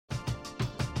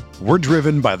We're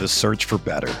driven by the search for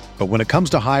better. But when it comes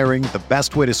to hiring, the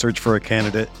best way to search for a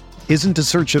candidate isn't to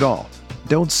search at all.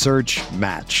 Don't search,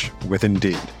 match with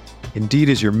Indeed. Indeed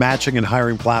is your matching and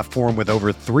hiring platform with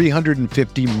over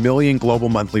 350 million global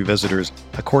monthly visitors,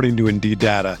 according to Indeed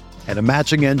data, and a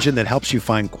matching engine that helps you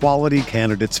find quality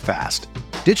candidates fast.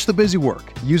 Ditch the busy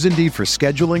work. Use Indeed for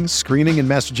scheduling, screening, and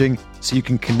messaging so you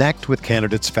can connect with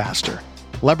candidates faster.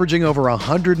 Leveraging over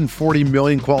 140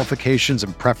 million qualifications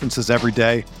and preferences every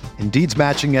day, Indeed's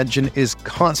matching engine is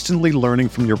constantly learning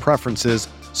from your preferences,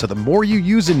 so the more you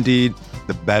use Indeed,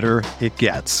 the better it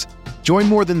gets. Join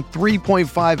more than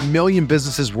 3.5 million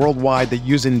businesses worldwide that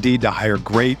use Indeed to hire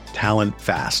great talent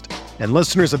fast. And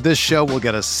listeners of this show will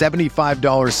get a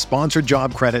 $75 sponsored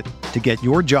job credit to get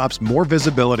your jobs more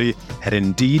visibility at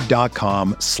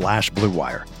Indeed.com/Blue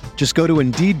Wire. Just go to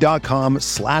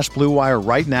Indeed.com/Blue Wire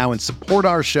right now and support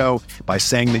our show by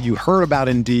saying that you heard about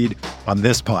Indeed on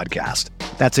this podcast.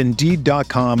 That's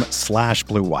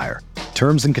Indeed.com/Blue Wire.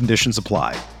 Terms and conditions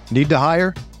apply. Need to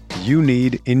hire? You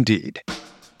need Indeed.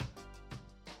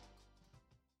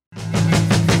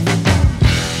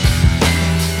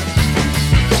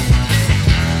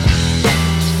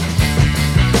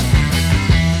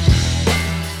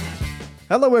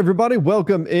 Hello, everybody.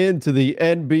 Welcome into the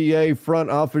NBA Front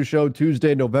Office Show,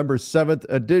 Tuesday, November 7th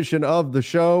edition of the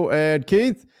show. And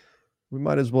Keith, we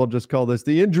might as well just call this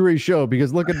the injury show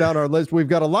because looking down our list, we've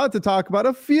got a lot to talk about,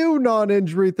 a few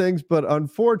non-injury things, but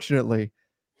unfortunately,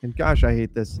 and gosh, I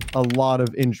hate this, a lot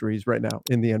of injuries right now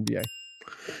in the NBA.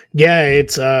 Yeah,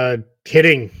 it's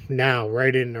hitting now,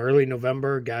 right in early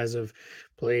November. Guys have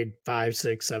played 5,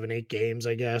 6, 7, 8 games,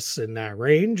 I guess, in that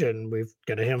range. And we've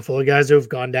got a handful of guys who have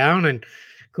gone down, and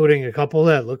including a couple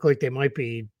that look like they might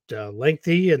be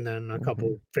lengthy, and then a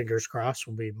couple, fingers crossed,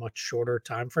 will be much shorter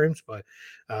time frames. But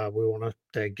we want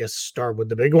to, I guess, start with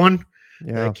the big one.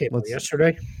 Yeah, came out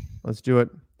yesterday. Let's do it.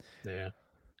 Yeah.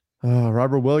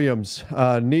 Robert Williams,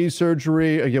 knee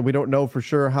surgery. Again, we don't know for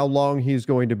sure how long he's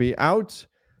going to be out.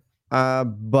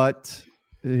 But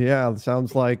yeah, it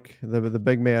sounds like the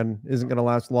big man isn't going to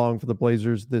last long for the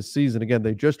Blazers this season. Again,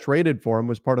 they just traded for him,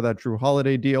 was part of that Drew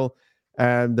Holiday deal.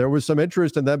 And there was some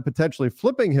interest in them potentially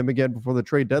flipping him again before the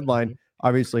trade deadline.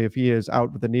 Obviously, if he is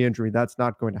out with a knee injury, that's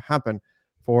not going to happen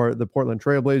for the Portland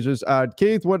Trail Blazers.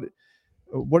 Keith, what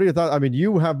are your thoughts? I mean,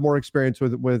 you have more experience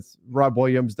with Rob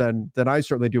Williams than I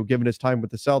certainly do, given his time with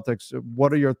the Celtics.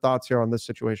 What are your thoughts here on this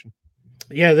situation?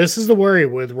 Yeah, this is the worry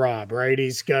with Rob, right?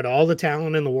 He's got all the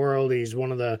talent in the world. He's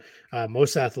one of the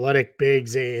most athletic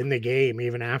bigs in the game,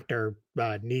 even after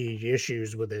knee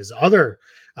issues with his other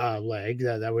leg.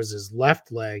 That was his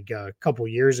left leg a couple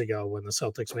years ago when the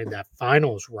Celtics made that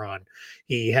finals run.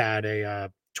 He had a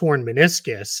torn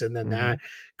meniscus, and then that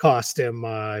cost him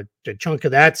a chunk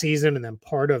of that season and then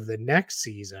part of the next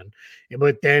season.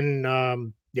 But then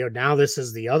now this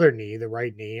is the other knee, the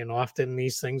right knee, and often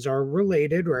these things are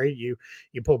related, right? You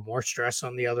put more stress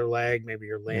on the other leg, maybe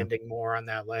you're landing more on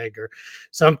that leg or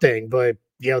something. But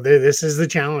this is the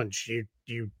challenge.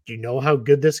 You know how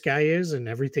good this guy is and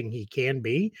everything he can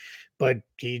be, but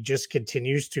he just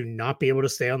continues to not be able to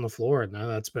stay on the floor, and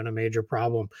that's been a major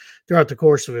problem throughout the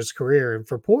course of his career. And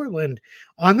for Portland,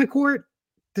 on the court,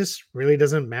 this really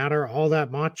doesn't matter all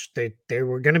that much. They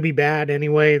were going to be bad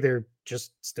anyway. They're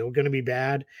just still going to be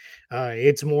bad.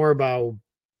 It's more about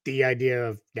the idea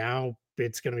of now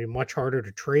it's going to be much harder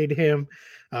to trade him.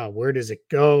 Where does it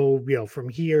go? From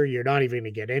here, you're not even going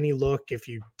to get any look. If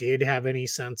you did have any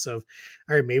sense of,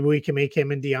 all right, maybe we can make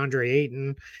him and DeAndre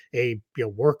Ayton a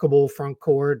workable front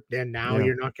court, and now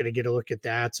you're not going to get a look at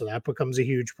that. So that becomes a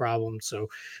huge problem. So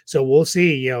we'll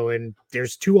see, and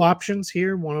there's two options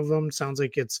here. One of them sounds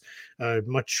like it's a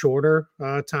much shorter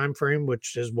time frame,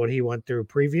 which is what he went through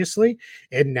previously.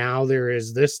 And now there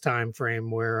is this time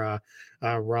frame where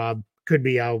Rob could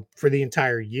be out for the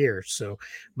entire year. So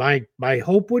my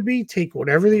hope would be take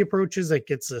whatever the approach is that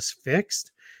gets this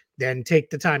fixed, then take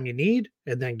the time you need,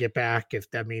 and then get back. If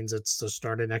that means it's the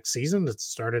start of next season, it's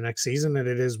the start of next season, and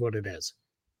it is what it is.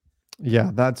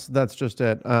 Yeah, that's just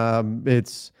it.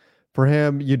 It's for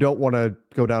him, you don't want to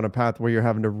go down a path where you're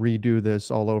having to redo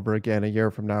this all over again a year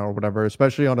from now or whatever,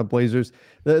 especially on the Blazers.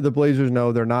 The Blazers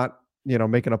know they're not,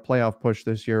 making a playoff push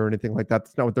this year or anything like that.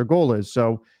 That's not what their goal is.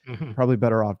 So probably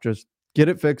better off just get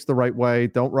it fixed the right way.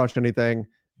 Don't rush anything,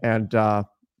 and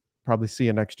probably see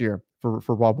you next year for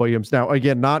Rob Williams. Now,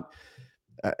 again, not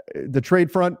the trade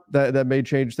front that may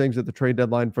change things at the trade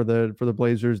deadline for the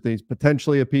Blazers. There's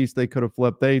potentially a piece they could have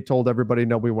flipped. They told everybody,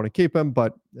 no, we want to keep him,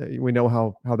 but we know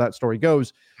how that story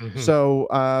goes. So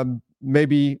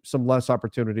maybe some less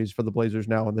opportunities for the Blazers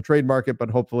now in the trade market, but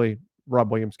hopefully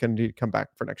Rob Williams can come back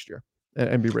for next year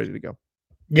and be ready to go.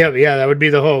 Yeah, that would be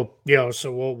the hope.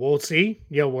 So we'll see.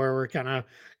 Where we're kind of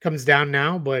comes down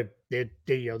now, but they're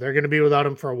going to be without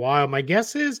him for a while. My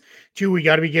guess is too we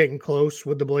got to be getting close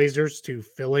with the Blazers to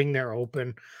filling their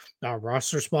open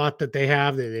roster spot that they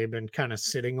have. They've been kind of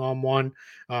sitting on one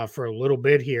for a little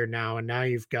bit here now, and now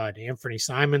you've got Anthony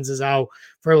Simons is out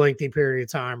for a lengthy period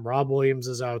of time. Rob Williams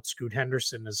is out. Scoot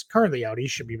Henderson is currently out. He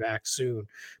should be back soon.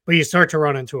 But you start to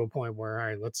run into a point where, all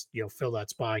right, let's fill that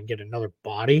spot and get another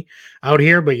body out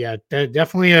here. But yeah,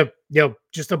 definitely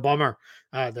just a bummer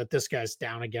that this guy's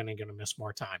down again and going to miss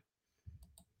more time.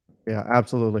 Yeah,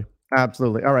 absolutely.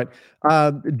 Absolutely. All right.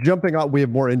 Jumping off, we have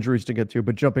more injuries to get to,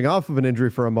 but jumping off of an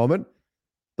injury for a moment,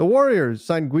 the Warriors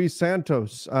signed Gui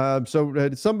Santos. So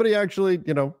somebody actually,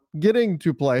 getting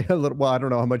to play a little, well, I don't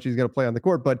know how much he's going to play on the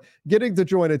court, but getting to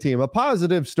join a team, a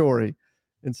positive story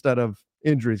instead of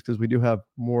injuries, because we do have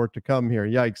more to come here.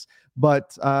 Yikes.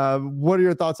 But what are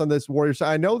your thoughts on this Warriors?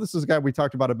 I know this is a guy we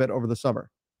talked about a bit over the summer.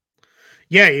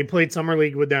 Yeah, he played summer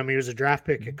league with them. He was a draft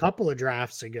pick a couple of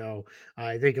drafts ago.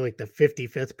 I think like the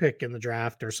 55th pick in the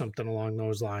draft or something along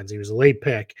those lines. He was a late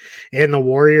pick, and the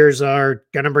Warriors are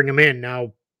going to bring him in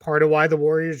now. Part of why the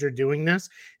Warriors are doing this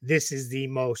is the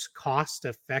most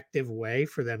cost-effective way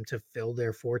for them to fill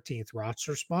their 14th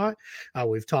roster spot.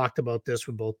 We've talked about this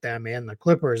with both them and the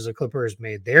Clippers. The Clippers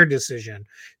made their decision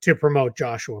to promote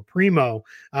Joshua Primo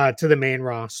to the main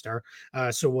roster.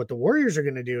 So what the Warriors are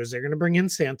going to do is they're going to bring in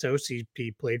Santos. He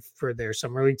played for their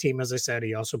summer league team, as I said.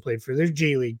 He also played for their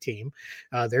G League team.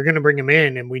 They're going to bring him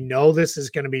in, and we know this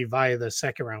is going to be via the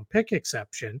second-round pick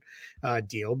exception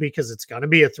deal because it's going to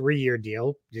be a 3-year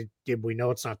deal. Did we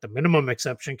know it's not the minimum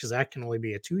exception because that can only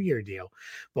be a 2-year deal?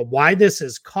 But why this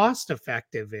is cost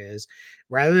effective is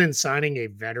rather than signing a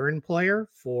veteran player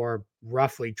for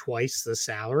roughly twice the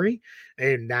salary,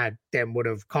 and that then would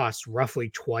have cost roughly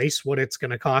twice what it's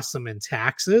going to cost them in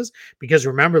taxes. Because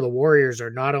remember, the Warriors are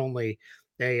not only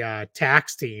a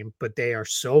tax team, but they are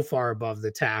so far above the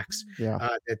tax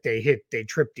that they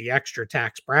tripped the extra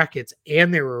tax brackets,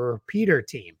 and they were a repeater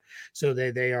team. So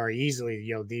they are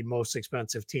easily, the most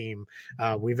expensive team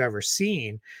we've ever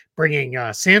seen. Bringing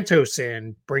Santos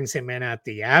in brings him in at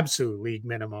the absolute league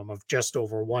minimum of just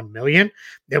over $1 million.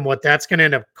 Then what that's going to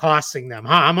end up costing them?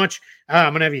 How much?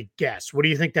 I'm going to have you guess. What do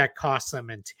you think that costs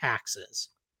them in taxes?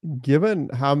 Given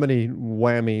how many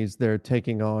whammies they're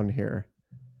taking on here,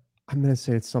 I'm going to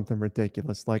say it's something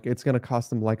ridiculous. Like it's going to cost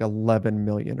them like 11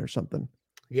 million or something.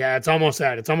 Yeah, it's almost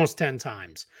that. It's almost 10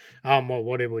 times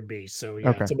what it would be. So yeah,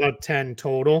 Okay. it's about 10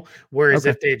 total. Whereas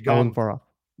if they'd gone far off.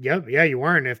 Yep, yeah, you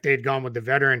weren't. If they'd gone with the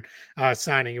veteran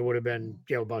signing, it would have been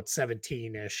about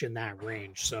 17-ish in that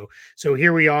range. So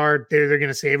here we are. They're going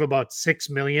to save about 6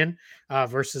 million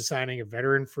versus signing a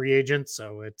veteran free agent.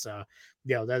 So it's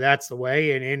that's the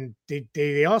way. And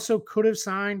they also could have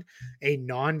signed a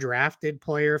non-drafted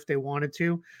player if they wanted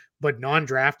to. But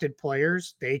non-drafted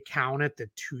players, they count at the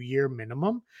 2-year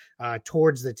minimum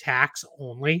towards the tax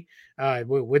only.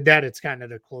 With that, it's kind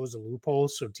of to close the loophole.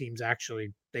 So teams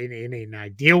actually, in an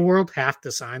ideal world, have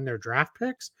to sign their draft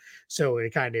picks. So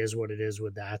it kind of is what it is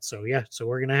with that. So yeah, so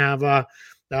we're gonna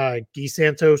have Gui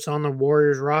Santos on the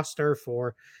Warriors roster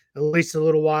for at least a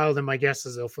little while. Then my guess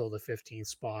is they'll fill the 15th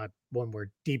spot when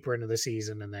we're deeper into the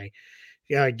season and they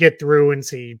get through and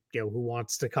see who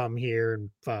wants to come here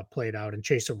and play it out and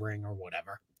chase a ring or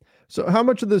whatever. So how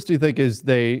much of this do you think is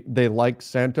they like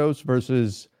Santos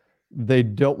versus they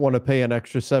don't want to pay an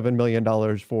extra $7 million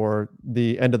for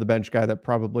the end of the bench guy that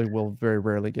probably will very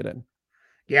rarely get in?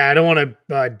 Yeah, I don't want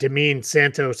to demean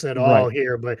Santos at all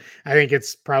here, but I think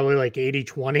it's probably like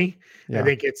 80-20. I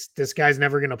think it's this guy's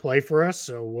never going to play for us.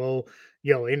 So we'll,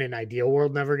 in an ideal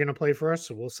world, never going to play for us.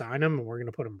 So we'll sign him and we're going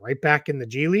to put him right back in the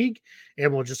G League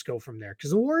and we'll just go from there.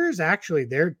 Because the Warriors actually,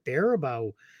 they're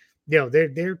about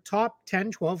they're top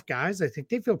 10, 12 guys. I think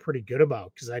they feel pretty good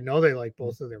about because I know they like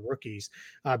both of their rookies,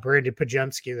 Brandon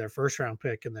Pajemski, their first round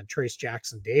pick, and then Trace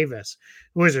Jackson Davis,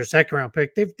 who was their second round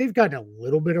pick. They've gotten a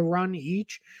little bit of run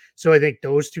each. So I think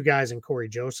those two guys and Corey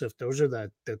Joseph, those are the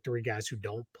three guys who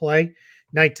don't play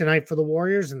night to night for the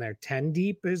Warriors, and their 10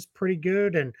 deep is pretty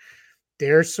good. And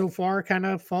they're so far kind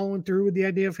of following through with the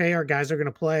idea of, hey, our guys are going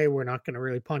to play. We're not going to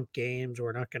really punt games.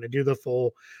 We're not going to do the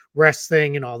full rest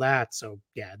thing and all that. So,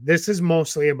 yeah, this is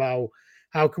mostly about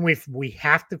how can we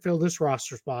have to fill this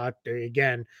roster spot.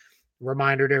 Again,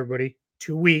 reminder to everybody,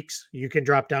 2 weeks, you can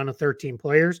drop down to 13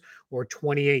 players or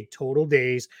 28 total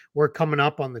days. We're coming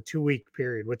up on the 2-week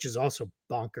period, which is also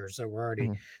bonkers. So we're already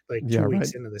like 2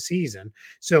 weeks into the season.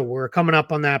 So we're coming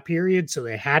up on that period. So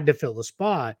they had to fill the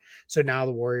spot. So now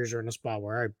the Warriors are in a spot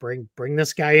where I bring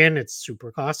this guy in. It's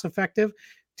super cost effective.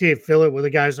 to fill it with a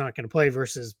guy who's not going to play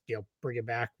versus, bringing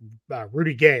back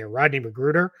Rudy Gay or Rodney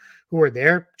Magruder, who are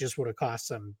there, just would have cost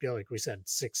them, like we said,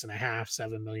 $6.5,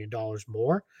 $7 million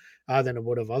more than it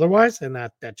would have otherwise. And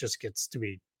that just gets to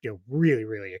be, really,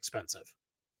 really expensive.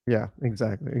 Yeah,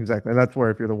 exactly. And that's where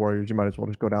if you're the Warriors, you might as well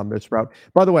just go down this route.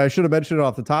 By the way, I should have mentioned it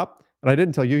off the top, and I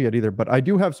didn't tell you yet either, but I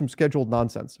do have some scheduled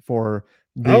nonsense for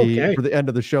the end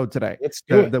of the show today. Let's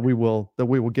do it. That we will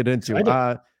get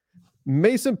into.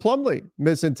 Mason Plumlee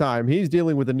missing time. He's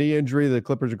dealing with a knee injury. The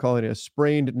Clippers are calling it a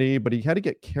sprained knee, but he had to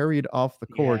get carried off the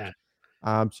court.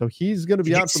 Yeah. So he's going to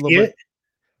be out for a little bit.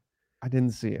 I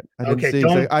didn't see it. Don't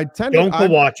go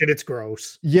watch it. It's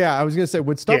gross. Yeah, I was gonna say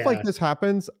when stuff like this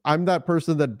happens, I'm that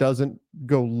person that doesn't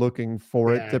go looking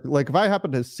for it. Like if I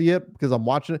happen to see it because I'm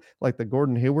watching it, like the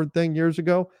Gordon Hayward thing years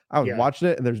ago, I was watching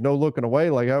it and there's no looking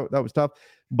away. Like that was tough.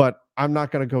 But I'm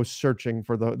not gonna go searching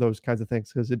for those kinds of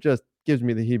things because it just gives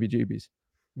me the heebie-jeebies.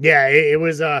 Yeah, it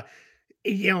was.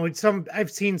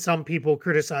 I've seen some people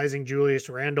criticizing Julius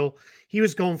Randle. He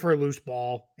was going for a loose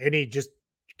ball and he just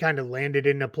kind of landed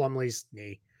into Plumlee's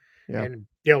knee. Yeah. And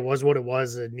it was what it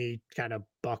was. The knee kind of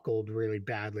buckled really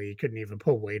badly. He couldn't even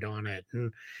put weight on it.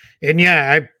 And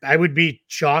yeah, I would be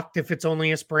shocked if it's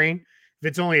only a sprain. If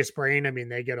it's only a sprain, I mean,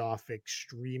 they get off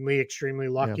extremely, extremely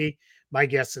lucky. Yeah. My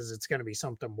guess is it's going to be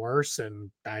something worse, and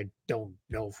I don't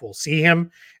know if we'll see him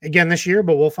again this year,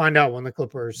 but we'll find out when the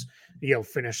Clippers,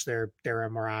 finish their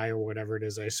MRI or whatever it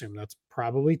is. I assume that's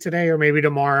probably today or maybe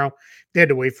tomorrow. They had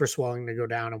to wait for swelling to go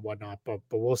down and whatnot, but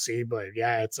we'll see. But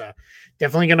yeah, it's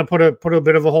definitely going to put a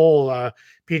bit of a hole.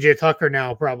 PJ Tucker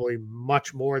now probably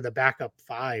much more the backup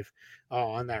 5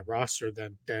 on that roster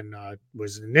than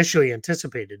was initially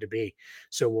anticipated to be.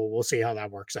 So we'll see how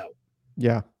that works out.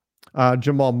 Yeah.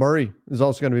 Jamal Murray is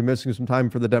also going to be missing some time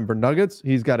for the Denver Nuggets.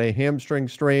 He's got a hamstring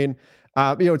strain.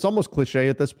 It's almost cliche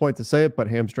at this point to say it, but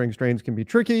hamstring strains can be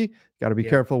tricky. Got to be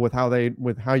careful with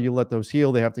how you let those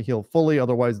heal. They have to heal fully.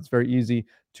 Otherwise, it's very easy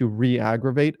to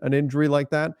re-aggravate an injury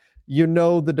like that.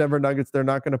 The Denver Nuggets, they're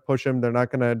not going to push him. They're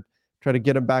not going to try to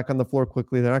get him back on the floor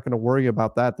quickly. They're not going to worry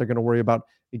about that. They're going to worry about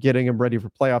getting him ready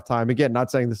for playoff time. Again, not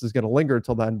saying this is going to linger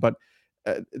until then, but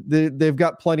they've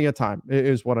got plenty of time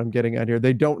is what I'm getting at here.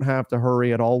 They don't have to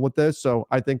hurry at all with this. So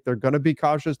I think they're going to be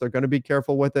cautious. They're going to be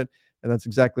careful with it. And that's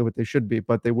exactly what they should be.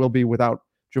 But they will be without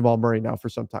Jamal Murray now for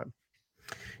some time.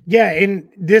 Yeah. And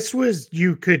this was,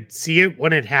 you could see it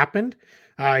when it happened.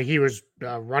 He was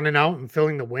running out and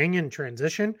filling the wing in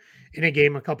transition in a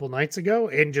game a couple nights ago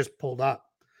and just pulled up.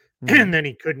 And then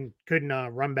he couldn't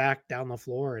run back down the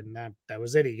floor, and that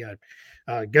was it. He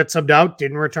got subbed out,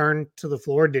 didn't return to the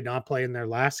floor, did not play in their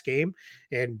last game,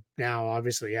 and now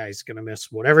obviously, he's going to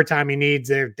miss whatever time he needs.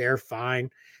 They're fine.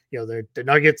 The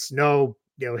Nuggets know,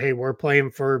 hey, we're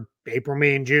playing for April,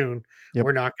 May, and June. Yep.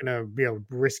 We're not going to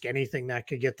risk anything that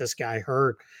could get this guy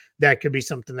hurt. That could be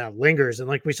something that lingers, and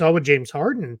like we saw with James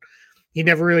Harden, he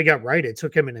never really got right. It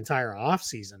took him an entire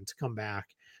offseason to come back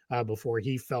before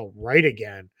he felt right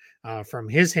again from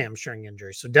his hamstring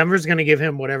injury. So Denver's going to give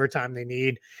him whatever time they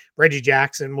need. Reggie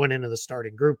Jackson went into the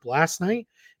starting group last night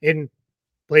and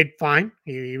played fine.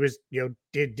 He was,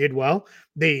 did well.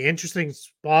 The interesting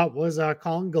spot was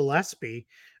Colin Gillespie,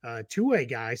 two-way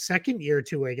guy, second-year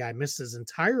two-way guy, missed his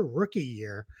entire rookie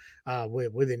year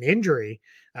with an injury.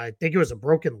 I think it was a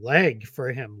broken leg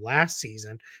for him last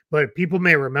season, but people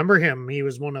may remember him. He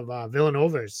was one of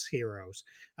Villanova's heroes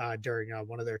during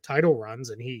one of their title runs,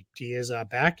 and he is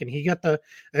back, and he got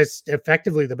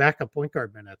effectively the backup point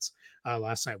guard minutes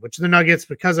last night, which the Nuggets,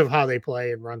 because of how they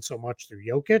play and run so much through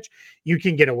Jokic, you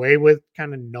can get away with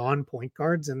kind of non-point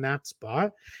guards in that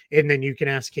spot, and then you can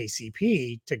ask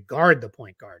KCP to guard the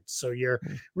point guards. So you're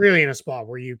really in a spot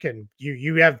where you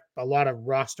have a lot of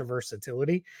roster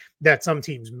versatility that some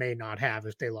teams may not have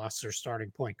if they lost their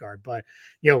starting point guard. But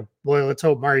let's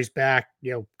hope Murray's back,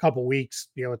 couple weeks,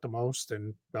 at the most,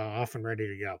 and off and ready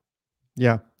to go.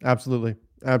 Yeah, absolutely.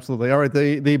 All right,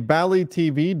 the Bally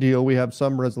TV deal, we have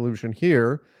some resolution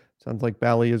here. Sounds like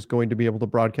Bally is going to be able to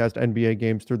broadcast NBA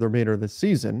games through the remainder of the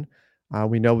season.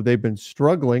 We know they've been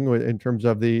struggling in terms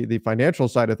of the financial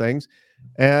side of things,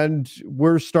 and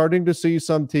we're starting to see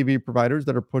some TV providers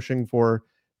that are pushing for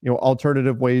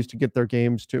alternative ways to get their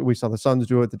games to. We saw the Suns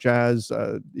do it, the Jazz,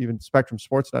 even Spectrum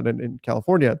Sportsnet in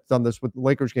California done this with the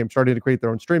Lakers game, starting to create their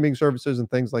own streaming services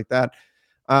and things like that.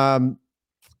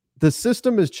 The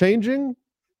system is changing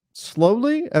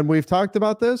slowly, and we've talked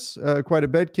about this quite a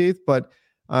bit, Keith, but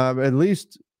at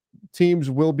least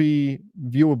teams will be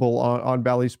viewable on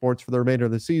Bally Sports for the remainder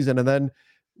of the season, and then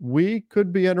we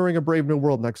could be entering a brave new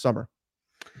world next summer.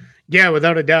 Yeah,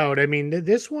 without a doubt. I mean,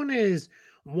 this one is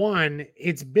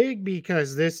it's big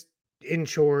because this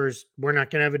ensures we're not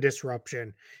going to have a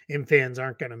disruption and fans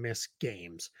aren't going to miss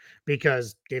games.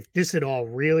 Because if this had all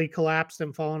really collapsed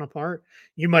and fallen apart,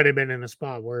 you might have been in a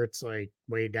spot where it's like,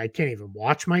 wait, I can't even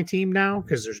watch my team now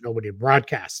because there's nobody to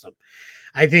broadcast them.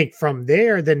 I think from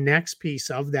there, the next piece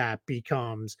of that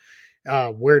becomes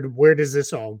where does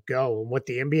this all go? And what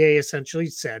the NBA essentially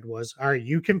said was, all right,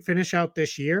 you can finish out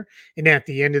this year, and at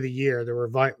the end of the year,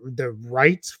 the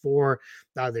rights for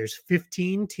there's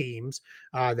 15 teams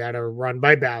that are run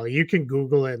by Bally. You can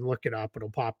Google it and look it up;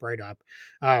 it'll pop right up.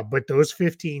 But those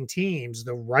 15 teams,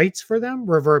 the rights for them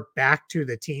revert back to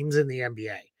the teams in the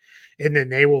NBA. And then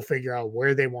they will figure out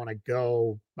where they want to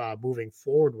go moving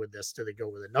forward with this. Do they go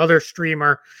with another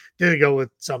streamer? Do they go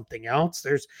with something else?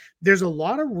 There's a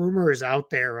lot of rumors out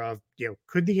there of,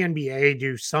 could the NBA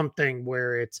do something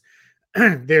where it's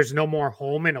there's no more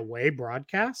home and away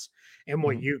broadcasts. And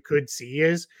what you could see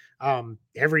is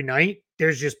every night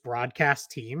there's just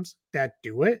broadcast teams that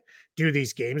do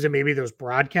these games. And maybe those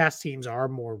broadcast teams are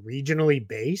more regionally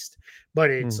based,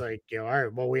 but it's like, all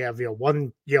right, well, we have,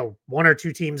 one or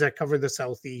two teams that cover the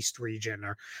Southeast region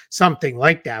or something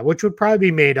like that, which would probably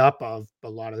be made up of a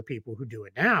lot of the people who do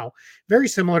it now. Very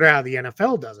similar to how the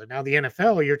NFL does it. Now, the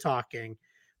NFL, you're talking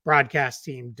broadcast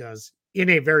team does in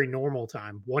a very normal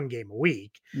time, one game a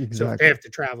week. Exactly. So if they have to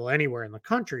travel anywhere in the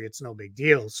country, it's no big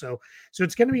deal. So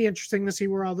it's going to be interesting to see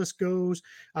where all this goes.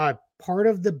 Part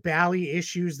of the Bally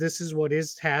issues, this is what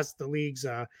has the league's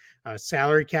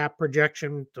salary cap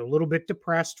projection a little bit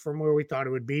depressed from where we thought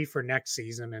it would be for next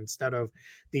season. Instead of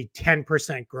the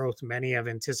 10% growth many have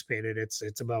anticipated,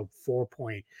 it's about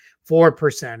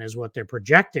 4.4% is what they're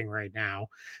projecting right now.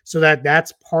 So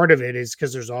that's part of it, is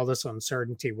because there's all this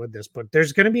uncertainty with this. But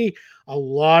there's going to be a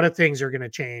lot of things are going to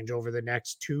change over the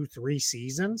next 2-3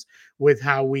 seasons with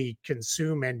how we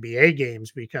consume NBA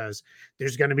games, because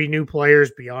there's going to be new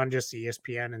players beyond just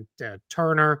ESPN and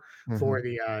Turner for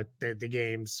the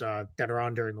games that are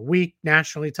on during the week,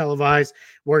 nationally televised.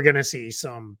 We're going to see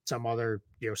some other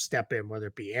step in, whether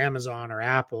it be Amazon or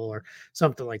Apple or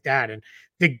something like that. And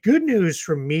the good news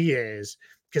for me is,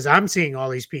 because I'm seeing all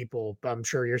these people, I'm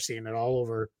sure you're seeing it all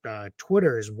over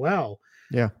Twitter as well.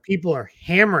 Yeah, people are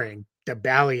hammering the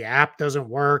Bally app doesn't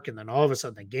work, and then all of a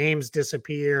sudden the games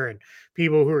disappear, and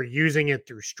people who are using it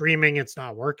through streaming, it's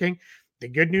not working. The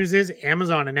good news is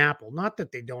Amazon and Apple, not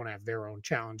that they don't have their own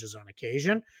challenges on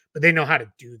occasion, but they know how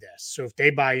to do this. So if they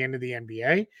buy into the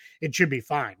NBA, it should be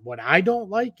fine. What I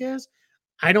don't like is,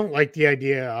 I don't like the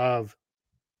idea of,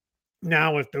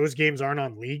 now if those games aren't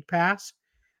on League Pass,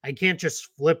 I can't just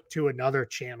flip to another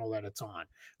channel that it's on. I'm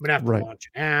gonna have to launch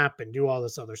an app and do all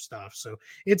this other stuff. So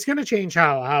it's gonna change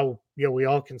how we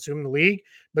all consume the league,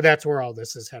 but that's where all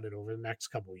this is headed over the next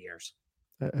couple of years.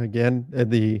 Again,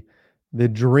 the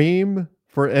dream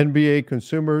for NBA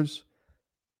consumers,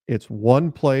 it's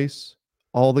one place,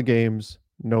 all the games,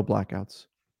 no blackouts.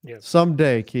 Yeah.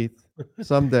 Someday, Keith.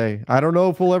 Someday. I don't know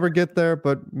if we'll ever get there,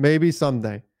 but maybe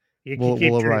someday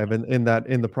we'll arrive in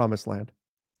the promised land.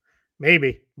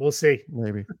 Maybe. We'll see.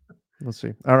 Maybe. We'll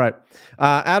see. All right.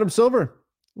 Adam Silver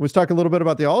was talking a little bit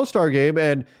about the All-Star game,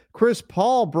 and Chris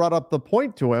Paul brought up the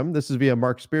point to him. This is via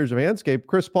Mark Spears of Anscape.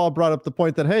 Chris Paul brought up the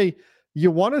point that, hey, you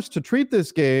want us to treat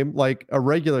this game like a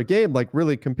regular game, like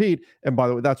really compete. And by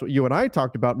the way, that's what you and I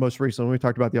talked about most recently when we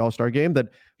talked about the All-Star game, that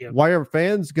why are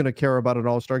fans going to care about an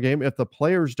All-Star game if the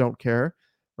players don't care,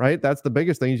 right? That's the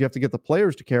biggest thing, is you have to get the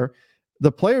players to care.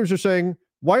 The players are saying,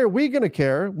 why are we going to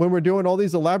care when we're doing all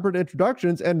these elaborate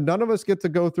introductions and none of us get to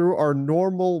go through our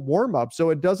normal warm-up? So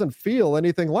it doesn't feel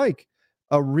anything like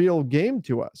a real game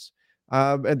to us.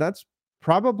 And that's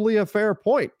probably a fair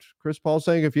point. Chris Paul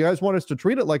saying, if you guys want us to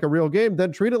treat it like a real game,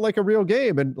 then treat it like a real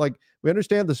game. And like, we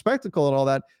understand the spectacle and all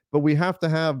that, but we have to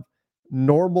have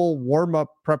normal warm-up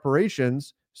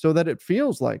preparations so that it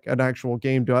feels like an actual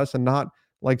game to us and not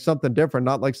like something different,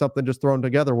 not like something just thrown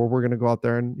together where we're going to go out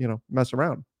there and, mess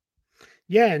around.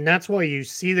 Yeah, and that's why you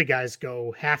see the guys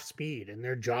go half speed and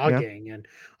they're jogging and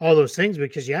all those things,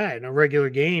 because in a regular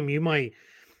game, you might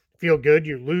feel good,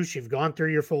 you're loose, you've gone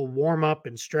through your full warm up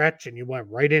and stretch and you went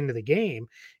right into the game.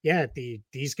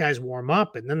 These guys warm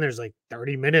up, and then there's like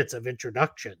 30 minutes of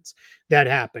introductions that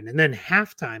happen. And then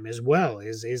halftime as well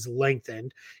is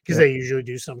lengthened, because they usually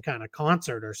do some kind of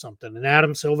concert or something. And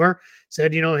Adam Silver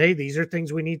said, hey, these are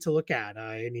things we need to look at.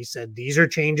 And he said, these are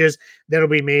changes that'll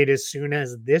be made as soon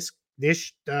as this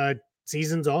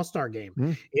season's All-Star game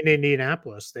in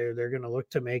Indianapolis. They're going to look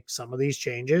to make some of these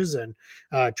changes and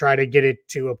try to get it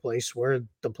to a place where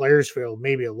the players feel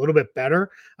maybe a little bit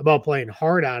better about playing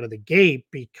hard out of the gate,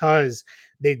 because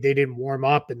they didn't warm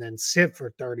up and then sit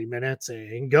for 30 minutes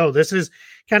and go. This is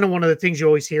kind of one of the things you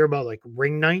always hear about, like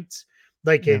ring nights.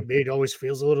 Like Yeah. it always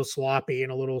feels a little sloppy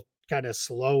and a little kind of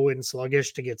slow and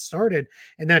sluggish to get started.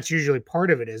 And that's usually part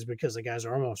of it, is because the guys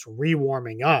are almost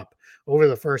re-warming up over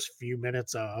the first few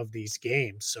minutes of these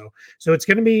games. So it's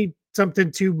going to be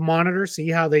something to monitor, see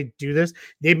how they do this.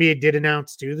 The NBA did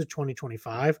announce too the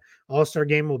 2025 All-Star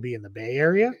game will be in the Bay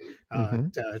Area. Hmm.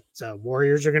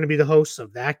 Warriors are going to be the hosts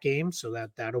of that game, so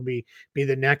that'll be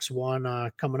the next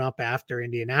one coming up after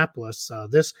Indianapolis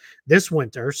this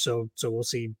winter. So we'll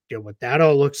see what that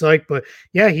all looks like. But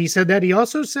yeah, he said that. He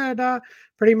also said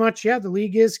pretty much, yeah, the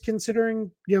league is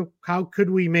considering, how could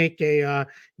we make a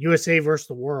USA versus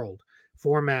the world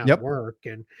format Yep. work,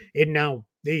 and now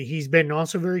he's been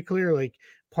also very clear, like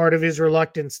part of his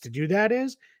reluctance to do that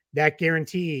is that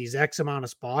guarantees X amount of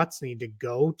spots need to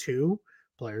go to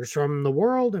players from the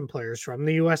world and players from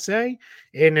the USA.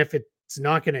 And if it's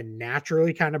not going to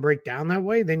naturally kind of break down that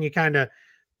way, then you kind of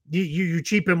you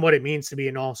cheapen what it means to be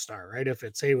an all-star, right? If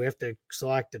it's, hey, we have to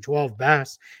select the 12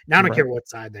 best, now I don't care Right. what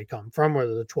side they come from,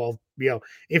 whether the 12,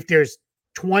 if there's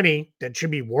 20 that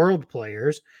should be world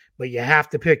players, but you have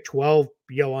to pick 12,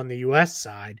 on the US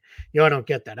side, I don't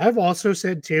get that. I've also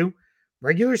said too,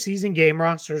 regular season game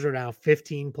rosters are now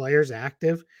 15 players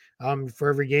active for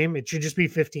every game. It should just be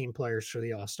 15 players for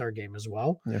the all-star game as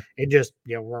well. Yeah. It just,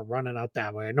 we're running out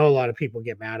that way. I know a lot of people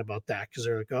get mad about that because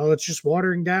they're like, oh, it's just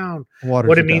watering down Waters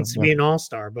what it it down. means to Yeah. be an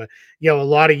all-star. But a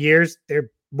lot of years there,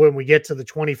 when we get to the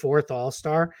 24th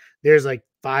all-star, there's like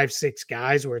 5-6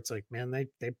 guys where it's like, man,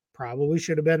 they probably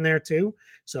should have been there too.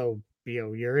 So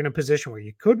you're in a position where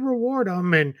you could reward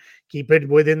them and keep it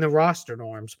within the roster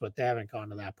norms, but they haven't gone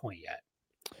to that point yet.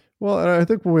 Well, and I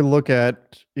think when we look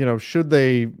at, should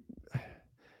they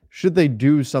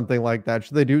do something like that?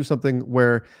 Should they do something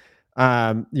where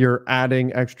you're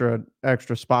adding extra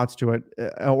spots to it,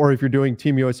 or if you're doing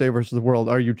Team USA versus the world,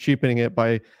 are you cheapening it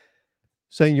by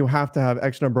saying you have to have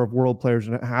X number of world players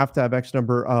and have to have X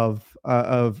number of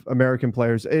American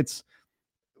players?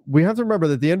 We have to remember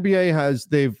that the NBA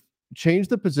they've changed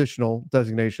the positional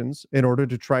designations in order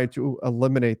to try to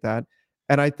eliminate that.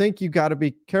 And I think you got to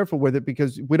be careful with it,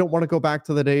 because we don't want to go back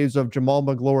to the days of Jamal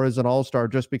Magloire as an all-star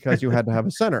just because you had to have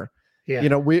a center.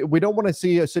 Yeah. We don't want to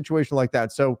see a situation like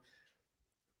that. So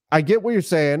I get what you're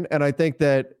saying, and I think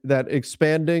that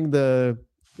expanding the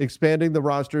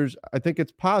rosters, I think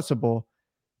it's possible.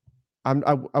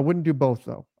 I wouldn't do both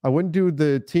though. I wouldn't do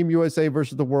the Team USA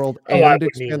versus the world and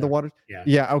expand the waters.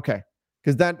 Yeah, okay.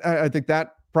 Because that I think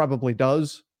that probably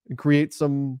does create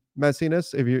some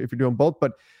messiness if you're doing both.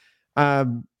 But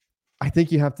I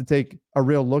think you have to take a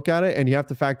real look at it, and you have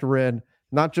to factor in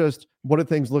not just what do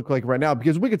things look like right now,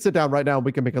 because we could sit down right now and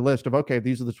we can make a list of, okay,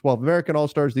 these are the 12 American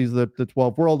All-Stars, these are the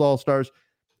 12 World All-Stars,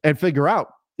 and figure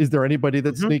out, is there anybody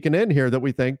that's sneaking in here that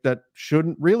we think that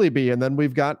shouldn't really be? And then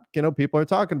we've got, people are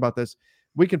talking about this.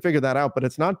 We can figure that out, but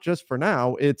it's not just for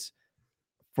now. It's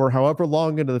for however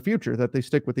long into the future that they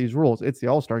stick with these rules. It's the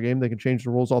All-Star game. They can change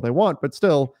the rules all they want, but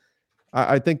still,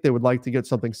 I think they would like to get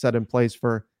something set in place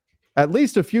for at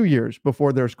least a few years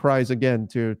before there's cries again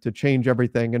to change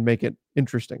everything and make it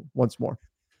interesting once more.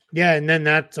 Yeah, and then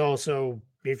that's also,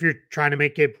 if you're trying to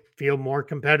make it feel more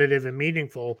competitive and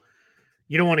meaningful,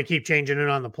 you don't want to keep changing it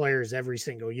on the players every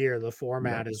single year, the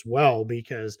format as well,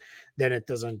 because then it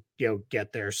doesn't,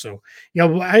 get there. So,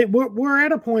 we're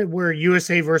at a point where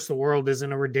USA versus the world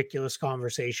isn't a ridiculous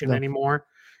conversation anymore.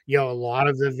 A lot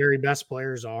of the very best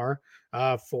players are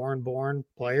foreign-born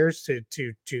players to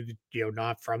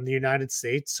not from the United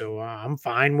States. So I'm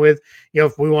fine with,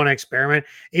 if we want to experiment.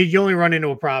 You only run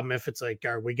into a problem if it's like,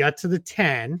 all right, we got to the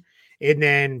 10, and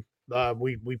then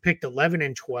we picked 11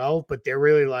 and 12, but they're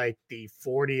really like the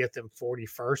 40th and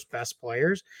 41st best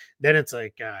players. Then it's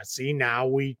like, see, now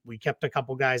we kept a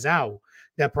couple guys out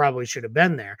that probably should have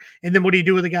been there. And then what do you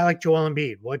do with a guy like Joel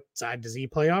Embiid? What side does he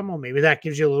play on? Well, maybe that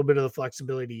gives you a little bit of the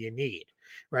flexibility you need,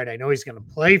 right? I know he's going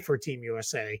to play for Team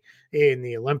USA in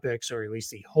the Olympics, or at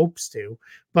least he hopes to,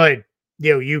 but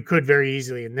you could very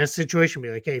easily in this situation be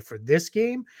like, hey, for this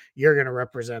game, you're going to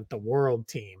represent the world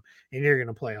team and you're going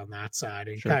to play on that side,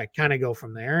 and kind of go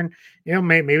from there. And,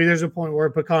 maybe there's a point where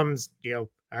it becomes, all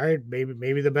right,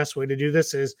 maybe the best way to do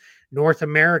this is North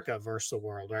America versus the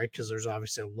world, right? Because there's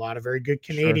obviously a lot of very good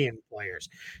Canadian players.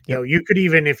 You could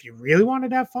even, if you really wanted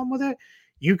to have fun with it,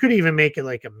 you could even make it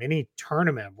like a mini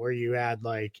tournament where you had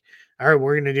like, all right,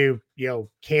 we're going to do,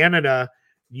 Canada,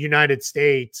 United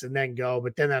States, and then go,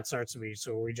 but then that starts to be,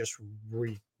 so we just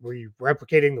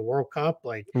replicating the World Cup,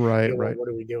 like, right. What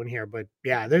are we doing here? But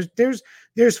yeah, there's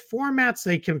formats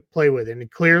they can play with,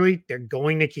 and clearly they're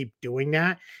going to keep doing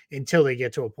that until they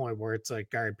get to a point where it's like,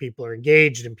 all right, people are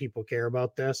engaged and people care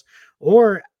about this.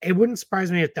 Or it wouldn't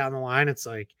surprise me if down the line it's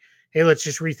like, hey, let's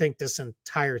just rethink this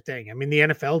entire thing. I mean, the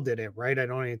NFL did it, right? I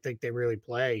don't even think they really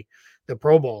play the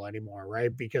Pro Bowl anymore,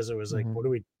 right? Because it was like, Mhm. what do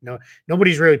we know?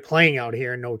 Nobody's really playing out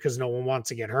here, no, because no one wants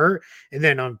to get hurt. And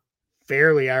then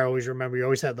unfairly, I always remember you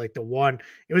always had like the one,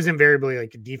 it was invariably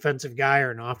like a defensive guy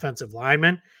or an offensive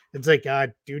lineman. It's like,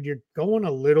 God, dude, you're going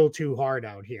a little too hard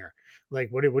out here. Like,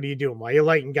 what are you doing? Why are you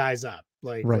lighting guys up?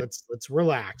 Like, Right. let's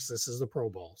relax. This is the Pro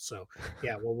Bowl. So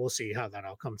yeah, well, we'll see how that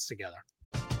all comes together.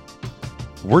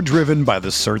 We're driven by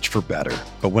the search for better.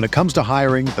 But when it comes to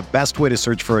hiring, the best way to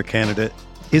search for a candidate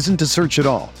isn't to search at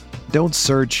all. Don't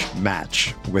search,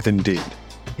 match with Indeed.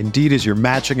 Indeed is your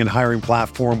matching and hiring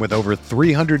platform with over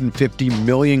 350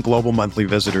 million global monthly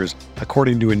visitors,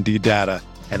 according to Indeed data,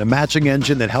 and a matching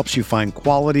engine that helps you find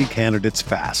quality candidates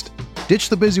fast. Ditch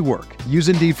the busy work. Use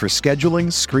Indeed for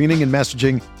scheduling, screening, and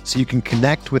messaging so you can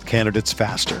connect with candidates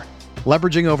faster.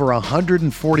 Leveraging over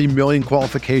 140 million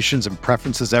qualifications and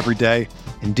preferences every day,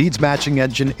 Indeed's matching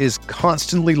engine is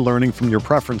constantly learning from your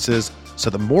preferences,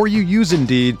 so the more you use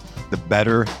Indeed, the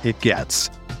better it gets.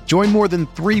 Join more than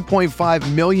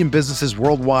 3.5 million businesses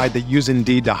worldwide that use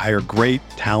Indeed to hire great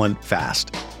talent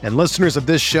fast. And listeners of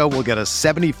this show will get a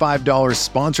 $75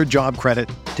 sponsored job credit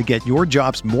to get your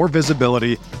jobs more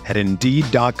visibility at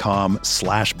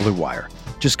Indeed.com/Blue Wire.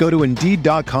 Just go to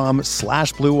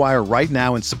Indeed.com/Blue Wire right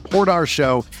now and support our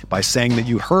show by saying that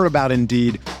you heard about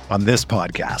Indeed on this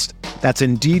podcast. That's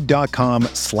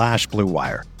Indeed.com/Blue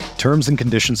Wire. Terms and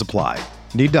conditions apply.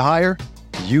 Need to hire?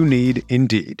 You need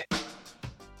Indeed.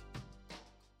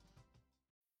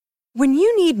 When you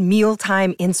need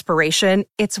mealtime inspiration,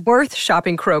 it's worth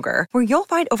shopping Kroger, where you'll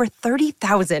find over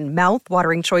 30,000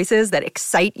 mouth-watering choices that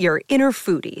excite your inner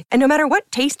foodie. And no matter what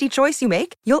tasty choice you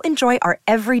make, you'll enjoy our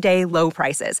everyday low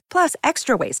prices, plus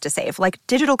extra ways to save, like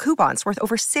digital coupons worth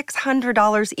over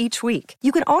 $600 each week.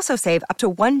 You can also save up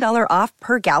to $1 off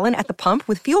per gallon at the pump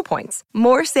with fuel points.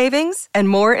 More savings and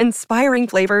more inspiring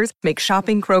flavors make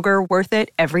shopping Kroger worth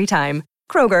it every time.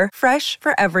 Kroger, fresh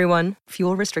for everyone.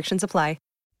 Fuel restrictions apply.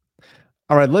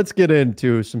 All right, let's get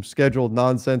into some scheduled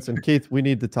nonsense. And Keith, we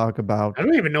need to talk about I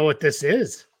don't even know what this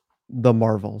is. the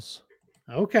Marvels.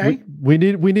 Okay. We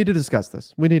need to discuss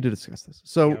this. We need to discuss this.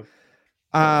 So,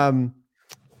 Yep.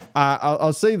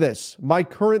 I'll say this: my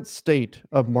current state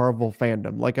of Marvel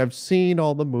fandom, like I've seen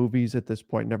all the movies at this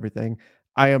point and everything.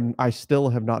 I still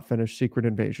have not finished Secret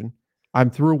Invasion. I'm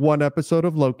through one episode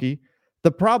of Loki.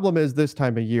 The problem is this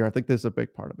time of year. I think this is a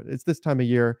big part of it. It's this time of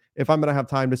year. If I'm going to have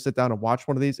time to sit down and watch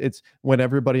one of these, it's when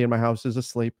everybody in my house is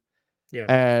asleep. Yeah.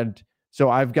 And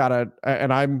so I've got to,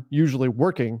 and I'm usually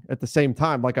working at the same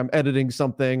time, like I'm editing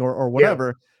something or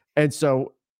whatever. And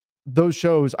so those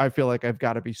shows, I feel like I've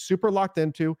got to be super locked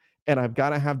into, and I've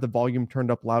got to have the volume turned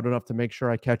up loud enough to make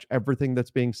sure I catch everything that's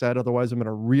being said. Otherwise, I'm going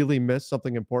to really miss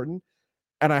something important.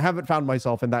 And I haven't found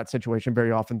myself in that situation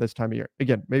very often this time of year.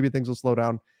 Again, maybe things will slow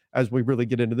down as we really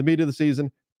get into the meat of the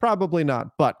season. Probably not.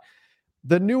 But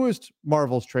the newest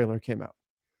Marvels trailer came out,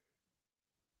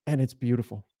 and it's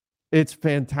beautiful. It's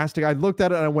fantastic. I looked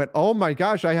at it and I went, oh my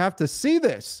gosh, I have to see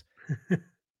this.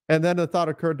 And then a thought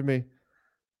occurred to me,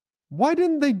 why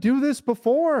didn't they do this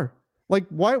before? Like,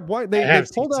 why they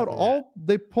pulled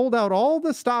out all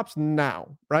the stops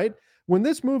now, right? When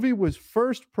this movie was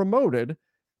first promoted,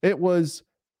 it was,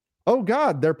 oh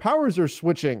God, their powers are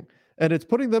switching and it's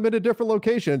putting them into different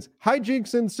locations.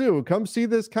 Hijinks ensue. Come see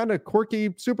this kind of quirky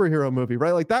superhero movie,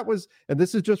 right? Like that was, and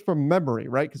this is just from memory,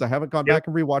 right? Because I haven't gone back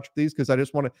and rewatched these because I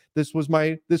just want to, this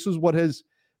was what has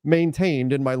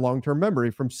maintained in my long-term memory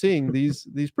from seeing these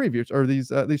previews or these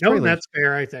trailers. No, that's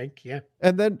fair, I think. Yeah.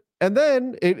 And then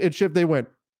it shifted. They went,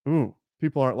 ooh,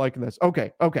 people aren't liking this.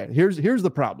 Okay. Here's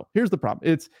the problem.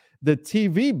 It's the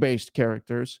TV-based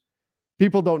characters.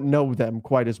 People don't know them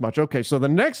quite as much. Okay, so the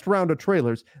next round of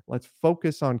trailers, let's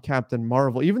focus on Captain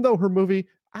Marvel. Even though her movie,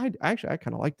 I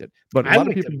kind of liked it, but a lot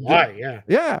of people,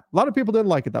 a lot of people didn't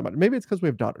like it that much. Maybe it's because we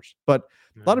have daughters, but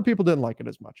a lot of people didn't like it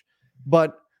as much.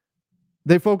 But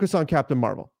they focus on Captain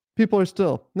Marvel. People are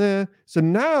still, nah. So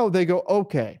now they go,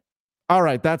 okay, all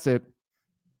right, that's it.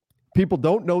 People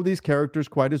don't know these characters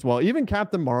quite as well. Even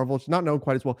Captain Marvel is not known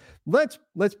quite as well. Let's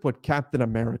put Captain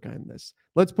America in this.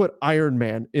 Let's put Iron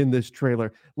Man in this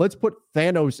trailer. Let's put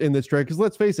Thanos in this trailer. Because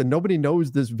let's face it, nobody knows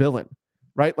this villain,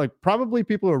 right? Like probably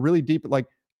people are really deep. Like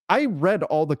I read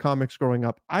all the comics growing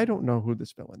up. I don't know who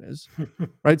this villain is,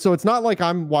 right? So it's not like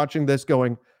I'm watching this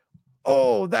going,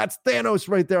 oh, that's Thanos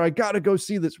right there. I got to go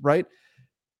see this, right?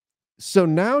 So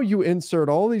now you insert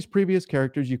all these previous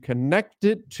characters, you connect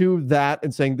it to that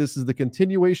and saying this is the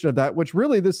continuation of that, which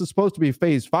really this is supposed to be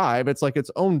phase 5. It's like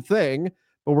its own thing,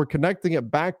 but we're connecting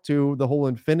it back to the whole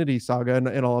Infinity Saga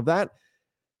and all of that.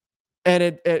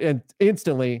 And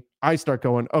instantly I start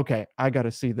going, okay, I got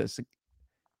to see this.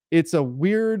 It's a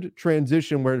weird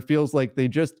transition where it feels like they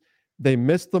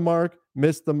missed the mark,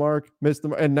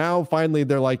 and now finally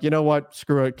they're like, you know what,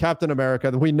 screw it, Captain America.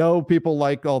 We know people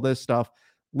like all this stuff.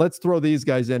 Let's throw these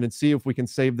guys in and see if we can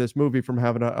save this movie from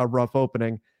having a rough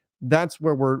opening. That's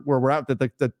where we're at. That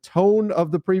the tone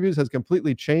of the previews has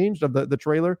completely changed, of the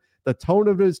trailer. The tone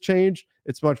of it has changed.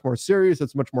 It's much more serious.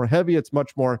 It's much more heavy. It's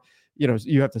much more,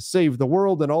 you have to save the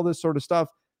world and all this sort of stuff.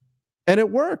 And it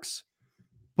works.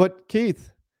 But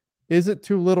Keith, is it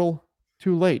too little,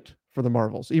 too late for the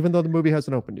Marvels, even though the movie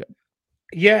hasn't opened yet?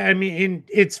 Yeah, I mean,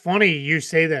 it's funny you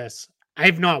say this.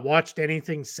 I've not watched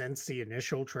anything since the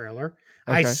initial trailer.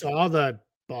 I Okay. saw the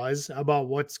buzz about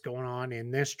what's going on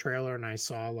in this trailer, and I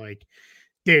saw like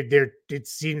there it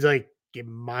seems like, in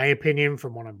my opinion,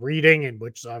 from what I'm reading, and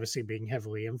which is obviously being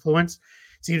heavily influenced,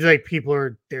 seems like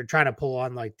they're trying to pull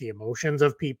on like the emotions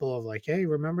of people of like, hey,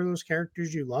 remember those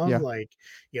characters you love? Yeah. Like,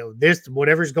 this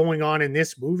whatever's going on in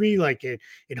this movie, like it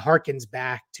harkens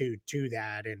back to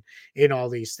that and in all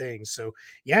these things. So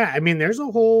yeah, I mean, there's a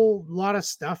whole lot of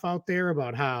stuff out there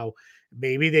about how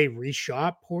maybe they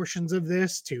reshot portions of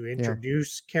this to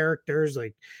introduce characters.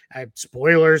 Like,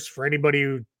 spoilers for anybody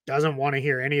who doesn't want to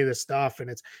hear any of this stuff,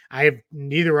 and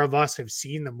neither of us have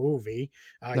seen the movie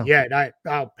No. yet.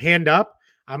 I'll hand up,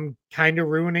 I'm kind of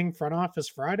ruining Front Office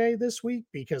Friday this week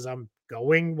because I'm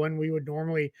going when we would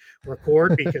normally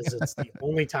record because it's the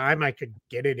only time I could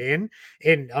get it in.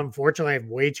 And unfortunately, I have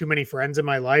way too many friends in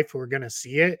my life who are going to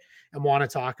see it and want to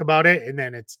talk about it. And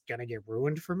then it's going to get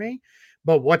ruined for me.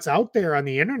 But what's out there on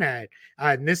the internet,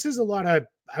 and this is a lot of,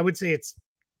 I would say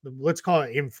let's call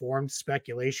it informed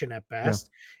speculation at best,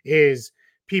 is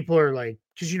people are like,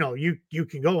 because you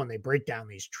can go and they break down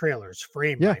these trailers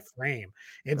frame by frame,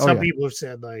 and some people have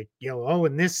said like,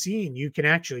 in this scene you can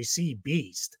actually see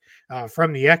Beast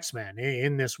from the X-Men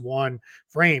in this one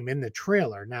frame in the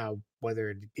trailer. Now,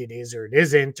 whether it is or it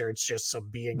isn't, or it's just some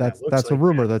being that's like a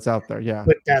rumor that's out there. Yeah,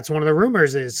 but that's one of the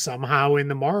rumors, is somehow in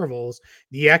the Marvels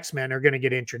the X-Men are going to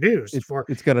get introduced.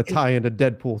 It's going to tie into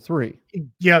Deadpool 3.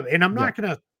 Yeah, and I'm not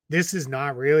gonna. This is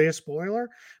not really a spoiler,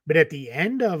 but at the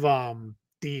end of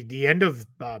the end of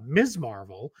Ms.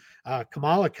 Marvel,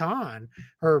 Kamala Khan,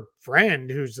 her friend,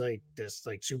 who's like this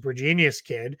like super genius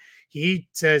kid, he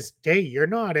says, "Hey, you're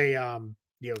not a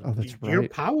your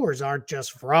powers aren't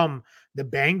just from the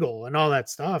bangle and all that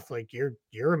stuff. Like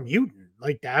you're a mutant.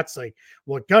 Like that's like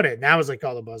what got it." And that was like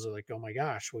all the buzz are like, oh my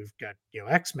gosh, we've got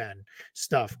X-Men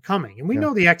stuff coming. And we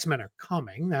know the X-Men are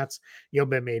coming. That's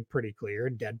been made pretty clear.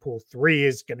 Deadpool 3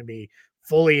 is going to be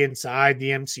fully inside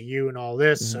the MCU and all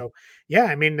this. Mm-hmm. So yeah,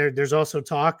 I mean there's also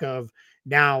talk of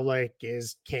now, like,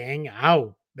 is Kang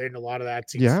out? And a lot of that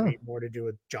seems to be more to do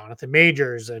with Jonathan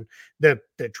Majors and the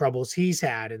troubles he's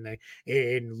had, and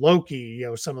in Loki,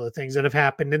 some of the things that have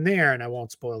happened in there. And I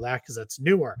won't spoil that because that's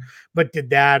newer. But did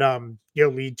that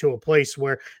lead to a place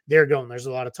where they're going? There's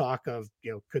a lot of talk of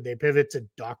could they pivot to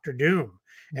Doctor Doom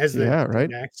as the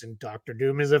next? And Doctor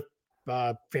Doom is a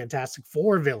Fantastic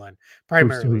Four villain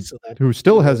primarily, who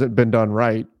still hasn't been done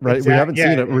right. We haven't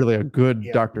seen really a good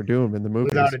Doctor Doom in the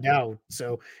movies, without a doubt.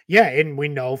 So yeah, and we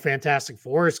know Fantastic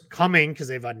Four is coming because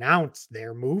they've announced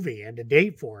their movie and a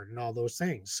date for it and all those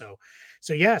things. So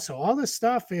yeah, so all this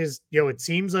stuff is, it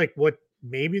seems like what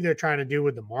maybe they're trying to do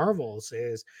with the Marvels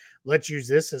is, let's use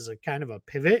this as a kind of a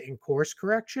pivot and course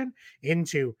correction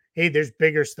into, hey, there's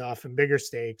bigger stuff and bigger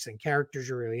stakes and characters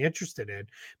you're really interested in.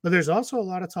 But there's also a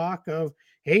lot of talk of,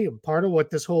 hey, part of what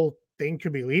this whole thing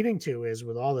could be leading to is,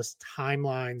 with all this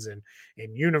timelines and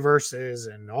universes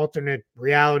and alternate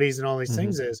realities and all these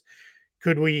things, is,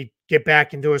 could we get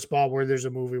back into a spot where there's a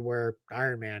movie where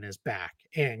Iron Man is back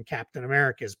and Captain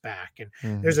America is back?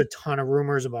 And there's a ton of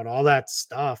rumors about all that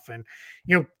stuff. And,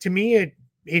 to me,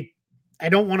 I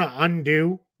don't want to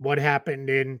undo what happened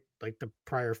in like the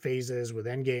prior phases with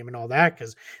Endgame and all that,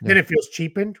 because then it feels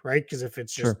cheapened, right? Because if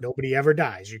it's just nobody ever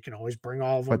dies, you can always bring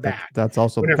all of them back. That's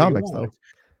also the comics, though.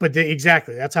 But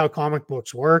exactly, that's how comic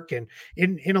books work. And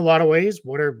in a lot of ways,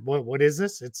 what is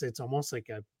this? It's almost like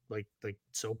a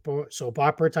soap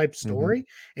opera type story.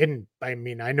 And I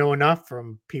mean, I know enough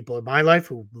from people in my life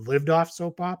who lived off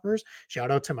soap operas. Shout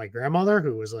out to my grandmother,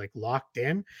 who was like locked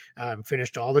in,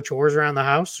 finished all the chores around the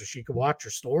house so she could watch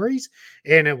her stories.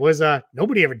 And it was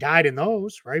nobody ever died in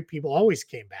those, right? People always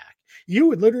came back. You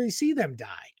would literally see them die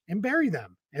and bury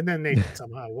them, and then they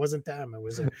somehow, it wasn't them, it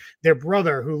was their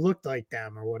brother who looked like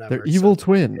them or whatever, their evil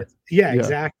twin.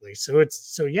 Exactly. So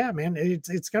yeah, man,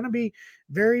 it's going to be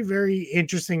very, very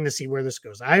interesting to see where this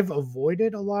goes. I've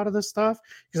avoided a lot of the stuff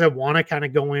because I want to kind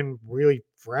of go in really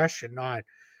fresh and not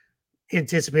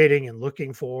anticipating and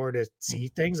looking forward to see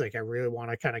things. Like I really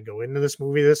want to kind of go into this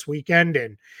movie this weekend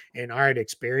and all right,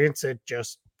 experience it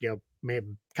just, maybe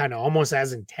kind of almost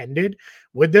as intended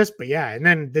with this. But yeah, and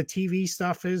then the TV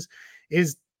stuff is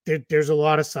there's a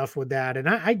lot of stuff with that. And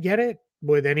I get it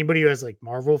with anybody who has like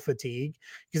Marvel fatigue,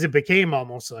 because it became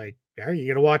almost like, are you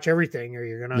gonna watch everything or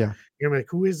you're gonna be like,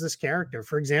 who is this character?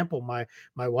 For example, my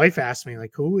wife asked me,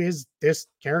 like, who is this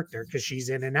character? Because she's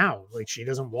in and out, like she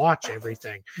doesn't watch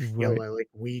everything, Right. like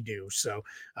we do. So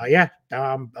yeah,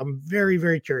 I'm very,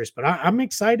 very curious, but I'm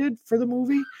excited for the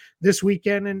movie this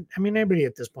weekend. And I mean, everybody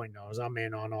at this point knows I'm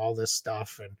in on all this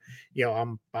stuff, and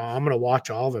I'm gonna watch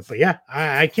all of it. But yeah,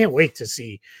 I can't wait to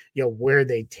see where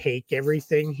they take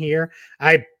everything here.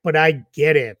 But I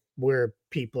get it where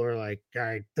people are like, all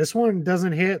right, this one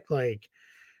doesn't hit like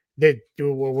that.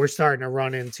 We're starting to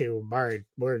run into, all right,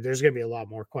 where there's going to be a lot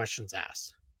more questions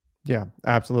asked. Yeah,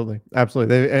 absolutely.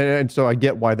 Absolutely. And so I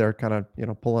get why they're kind of,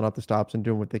 pulling out the stops and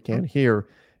doing what they can here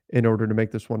in order to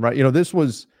make this one right. This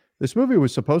movie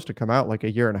was supposed to come out like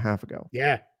a year and a half ago.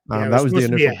 Yeah. It That was the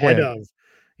supposed to be initial ahead plan. of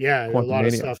a lot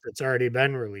of Quantumania. stuff that's already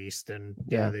been released, and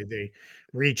Yeah. they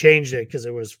rechanged it because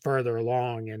it was further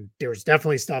along, and there was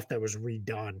definitely stuff that was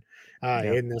redone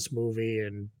in this movie,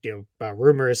 and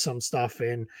rumor is some stuff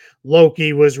in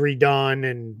Loki was redone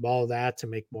and all that to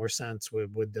make more sense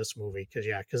with this movie,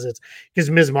 because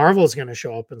Ms. Marvel is going to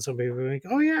show up, and some people are like,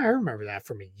 oh yeah, I remember that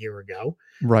from a year ago.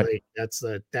 Right. Like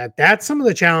that's some of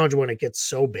the challenge when it gets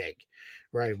so big,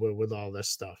 right, with all this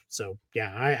stuff. So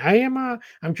yeah,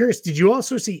 I'm curious, did you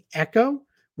also see Echo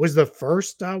was the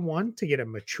first one to get a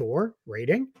mature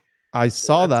rating? I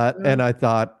saw that and I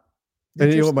thought,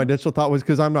 and what my initial thought was,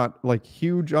 because I'm not like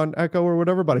huge on Echo or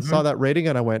whatever, but I saw that rating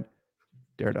and I went,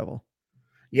 Daredevil.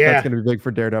 Yeah, that's going to be big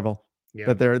for Daredevil.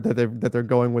 Yeah, that they're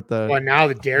going with the. Well, now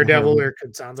the Daredevil,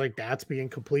 it sounds like that's being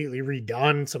completely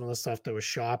redone. Some of the stuff that was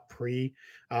shot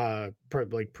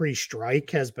pre-strike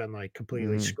has been like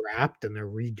completely scrapped, and they're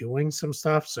redoing some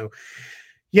stuff. So,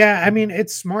 yeah, I mean,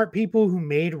 it's smart people who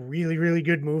made really, really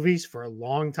good movies for a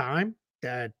long time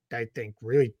that I think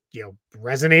really,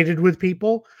 resonated with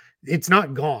people. It's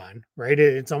not gone, right?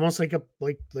 It's almost like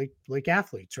like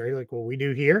athletes, right? Like what we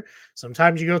do here.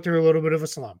 Sometimes you go through a little bit of a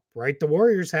slump, right? The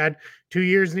Warriors had 2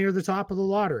 years near the top of the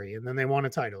lottery, and then they won a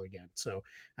title again. So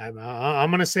I'm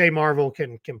gonna say Marvel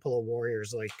can pull a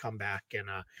Warriors like come back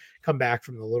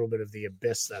from the little bit of the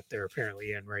abyss that they're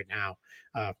apparently in right now,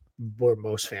 where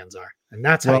most fans are, and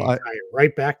that's how you tie it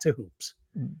right back to hoops.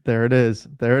 There it is.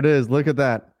 Look at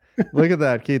that. Look at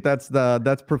that, Keith.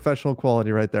 That's professional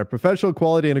quality right there. Professional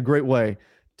quality in a great way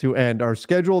to end our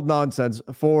scheduled nonsense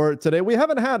for today. We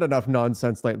haven't had enough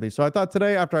nonsense lately. So I thought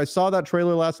today, after I saw that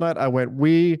trailer last night, I went,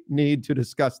 we need to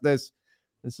discuss this.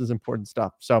 This is important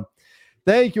stuff. So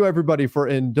thank you, everybody, for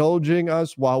indulging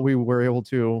us while we were able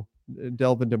to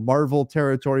delve into Marvel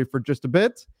territory for just a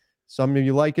bit. Some of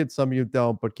you like it, some of you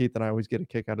don't, but Keith and I always get a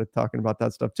kick out of talking about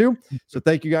that stuff too. So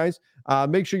thank you guys.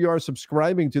 Make sure you are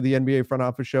subscribing to the NBA Front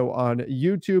Office Show on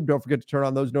YouTube. Don't forget to turn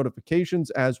on those notifications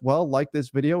as well. Like this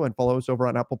video and follow us over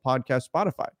on Apple Podcasts,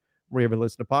 Spotify, where you ever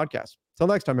listen to podcasts. Till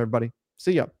next time, everybody.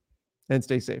 See ya and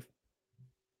stay safe.